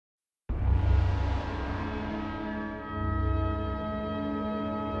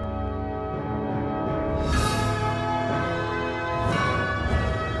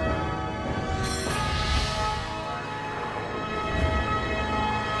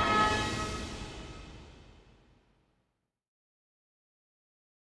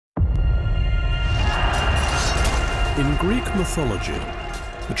In Greek mythology,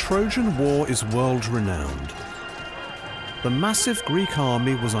 the Trojan War is world-renowned. The massive Greek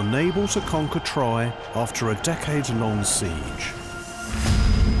army was unable to conquer Troy after a decade-long siege.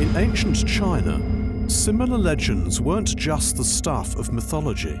 In ancient China, similar legends weren't just the stuff of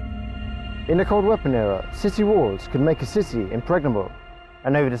mythology. In the Cold Weapon era, city walls could make a city impregnable,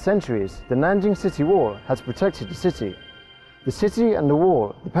 and over the centuries, the Nanjing city wall has protected the city. The city and the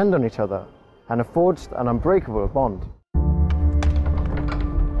wall depend on each other and have forged an unbreakable bond.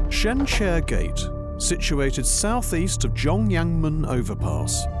 Xinhua Gate, situated southeast of Zhongyangmen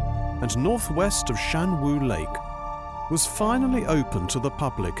Overpass and northwest of Shanwu Lake, was finally opened to the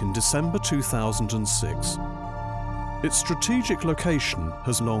public in December 2006. Its strategic location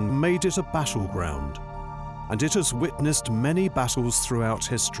has long made it a battleground, and it has witnessed many battles throughout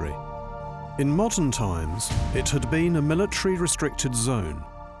history. In modern times, it had been a military-restricted zone.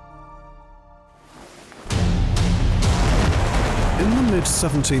 In the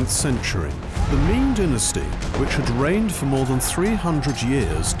mid-17th century, the Ming dynasty, which had reigned for more than 300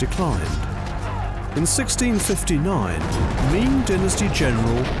 years, declined. In 1659, Ming dynasty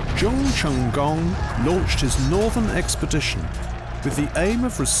general Zhong Chenggong launched his northern expedition with the aim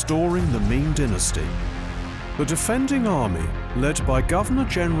of restoring the Ming dynasty. The defending army, led by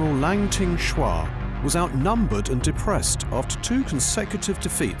Governor-General Xinhua, was outnumbered and depressed after 2 consecutive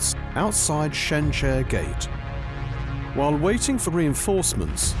defeats outside Xinhua Gate. While waiting for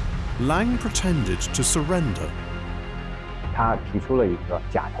reinforcements, Lang pretended to surrender. 他提出了一个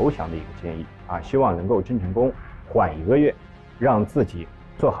假投降的一个建议希望能够郑成功缓1个月，让自己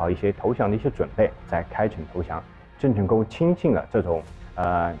做好一些投降的一些准备，再开城投降。郑成功轻信了这种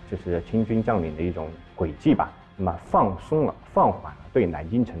就是清军将领的一种诡计吧，那么放缓了对南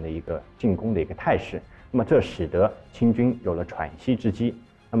京城的一个进攻的一个态势，那么这使得清军有了喘息之机。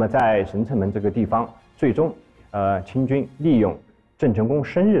那么在神城门这个地方，最终清军利用郑成功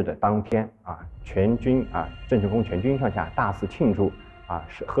生日的当天全军郑成功全军上下大肆庆祝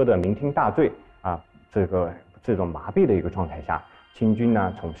是喝得酩酊大醉这种麻痹的一个状态下，清军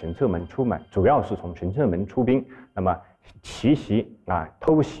呢从神策门出门，主要是从神策门出兵，那么奇袭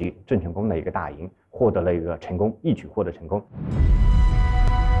偷袭郑成功的一个大营，获得了一个成功，一举获得成功。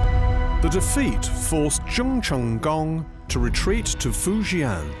The defeat forced Zhong Chenggong to retreat to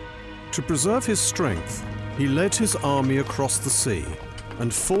Fujian. To preserve his strength, he led his army across the sea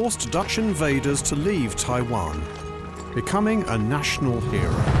and forced Dutch invaders to leave Taiwan, becoming a national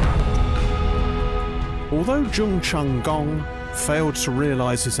hero. Although Zhong Chenggong failed to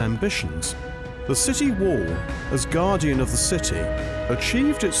realize his ambitions, the city wall, as guardian of the city,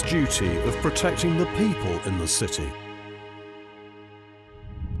 achieved its duty of protecting the people in the city.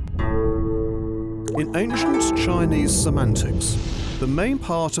 In ancient Chinese semantics, the main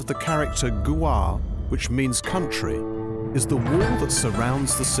part of the character Gua, which means country, is the wall that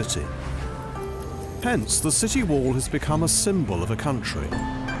surrounds the city. Hence, the city wall has become a symbol of a country.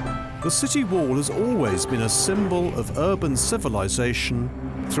 The city wall has always been a symbol of urban civilization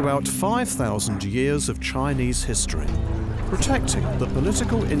throughout 5,000 years of Chinese history, protecting the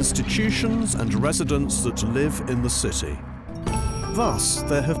political institutions and residents that live in the city. Thus,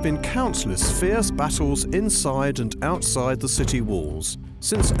 there have been countless fierce battles inside and outside the city walls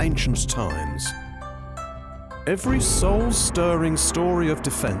since ancient times. Every soul-stirring story of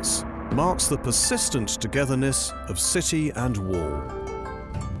defense marks the persistent togetherness of city and wall.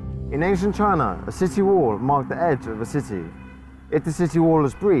 In ancient China, a city wall marked the edge of a city. If the city wall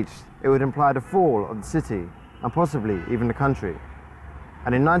was breached, it would imply the fall of the city, and possibly even the country.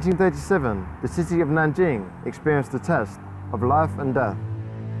 And in 1937, the city of Nanjing experienced the test of life and death.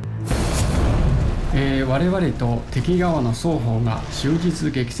 我々と敵側の双方が終日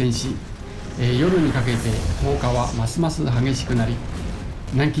激戦し、夜にかけて砲火はますます激しくなり、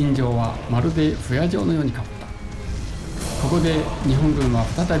南京城はまるで不夜城のように変わった。ここで日本軍は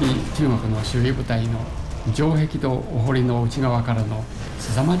再び中国の周囲部隊の城壁とお堀の内側からの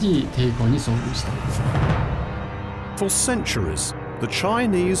凄まじい抵抗に遭遇した。For centuries, the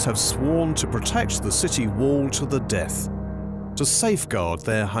Chinese have sworn to protect the city wall to the death, to safeguard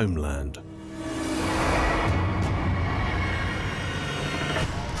their homeland.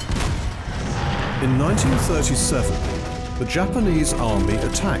 In 1937, the Japanese army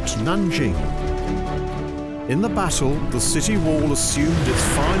attacked Nanjing. In the battle, the city wall assumed its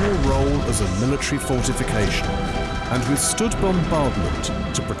final role as a military fortification and withstood bombardment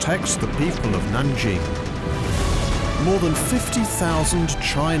to protect the people of Nanjing. More than 50,000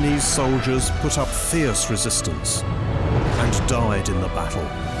 Chinese soldiers put up fierce resistance and died in the battle.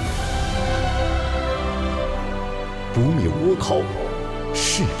 不灭倭寇，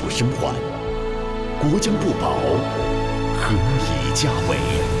誓不生还。国将不保，何以家为？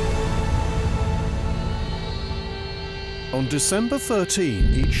 On December 13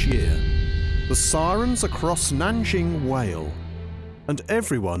 each year, the sirens across Nanjing wail, and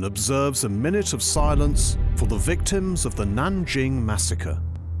everyone observes a minute of silence for the victims of the Nanjing massacre.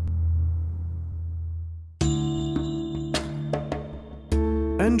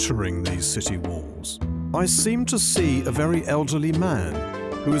 Entering these city walls, I seem to see a very elderly man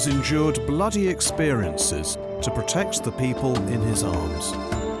who has endured bloody experiences to protect the people in his arms.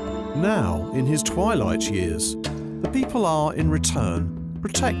 Now, in his twilight years, the people are, in return,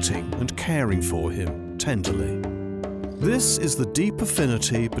 protecting and caring for him tenderly. This is the deep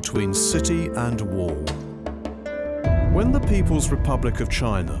affinity between city and wall. When the People's Republic of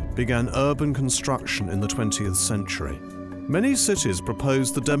China began urban construction in the 20th century, many cities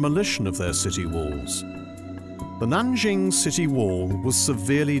proposed the demolition of their city walls. The Nanjing city wall was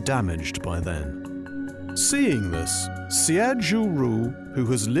severely damaged by then. Seeing this, Xie Zhu, who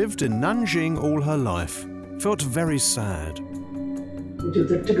has lived in Nanjing all her life, felt very sad. 我觉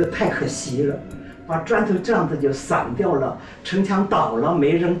得这个太可惜了，把砖头这样子就散掉了，城墙倒了，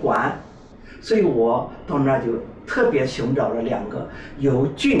没人管，所以我到那儿就特别寻找了2个有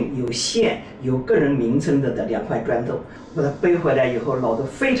郡、有县、有个人名称的2块砖头，把它背回来以后，老得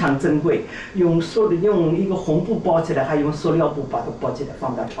非常珍贵，用一个红布包起来，还用塑料布把它包起来，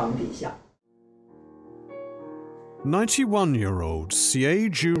放在床底下。91-year-old Xie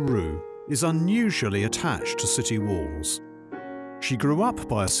Zhu is unusually attached to city walls. She grew up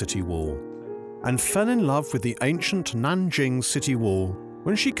by a city wall and fell in love with the ancient Nanjing city wall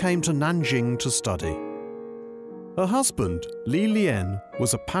when she came to Nanjing to study. Her husband, Li Lian,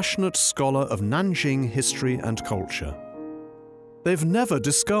 was a passionate scholar of Nanjing history and culture. They've never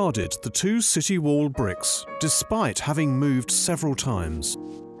discarded the 2 city wall bricks despite having moved several times.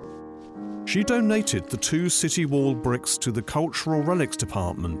 She donated the 2 city wall bricks to the Cultural Relics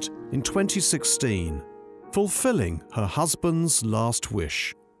Department in 2016, fulfilling her husband's last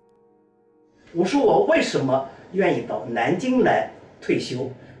wish. 我说我为什么愿意到南京来退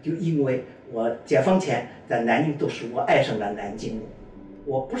休，就因为我解放前在南京读书，我爱上了南京。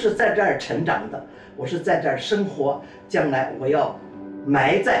我不是在这儿成长的，我是在这儿生活，将来我要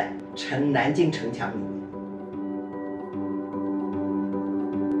埋在南京城墙里面。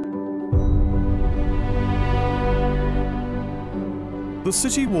 The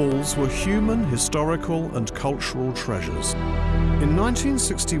city walls were human, historical and cultural treasures. In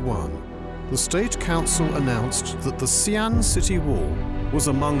 1961, the State Council announced that the Xi'an City Wall was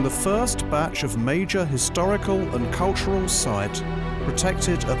among the first batch of major historical and cultural sites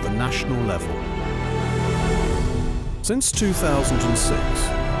protected at the national level. Since 2006,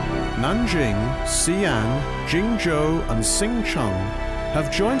 Nanjing, Xi'an, Jingzhou and Xincheng have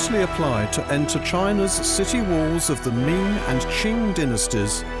jointly applied to enter China's city walls of the Ming and Qing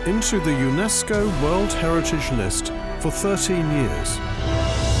dynasties into the UNESCO World Heritage List for 13 years.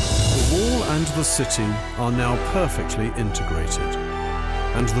 The wall and the city are now perfectly integrated,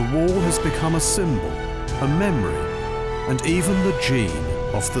 and the wall has become a symbol, a memory, and even the gene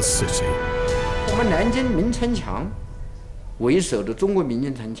of the city. 我们南京明城墙为首的中国民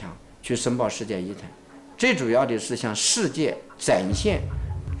间城墙去申报世界遗产。 最主要的是向世界展现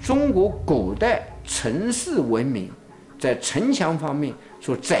中国古代城市文明在城墙方面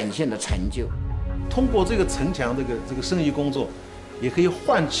所展现的成就。通过这个城墙这个生意工作，也可以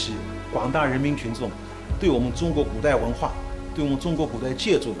唤起广大人民群众对我们中国古代文化、对我们中国古代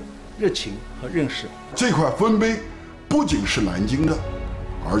建筑的热情和认识。这块丰碑不仅是南京的，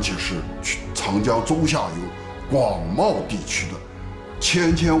而且是长江中下游广袤地区的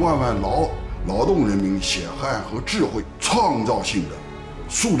千千万万劳动人民血汗和智慧创造性的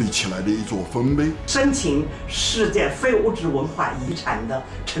树立起来的一座丰碑，申请世界非物质文化遗产的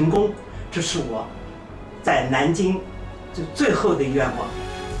成功，这是我在南京最后的愿望。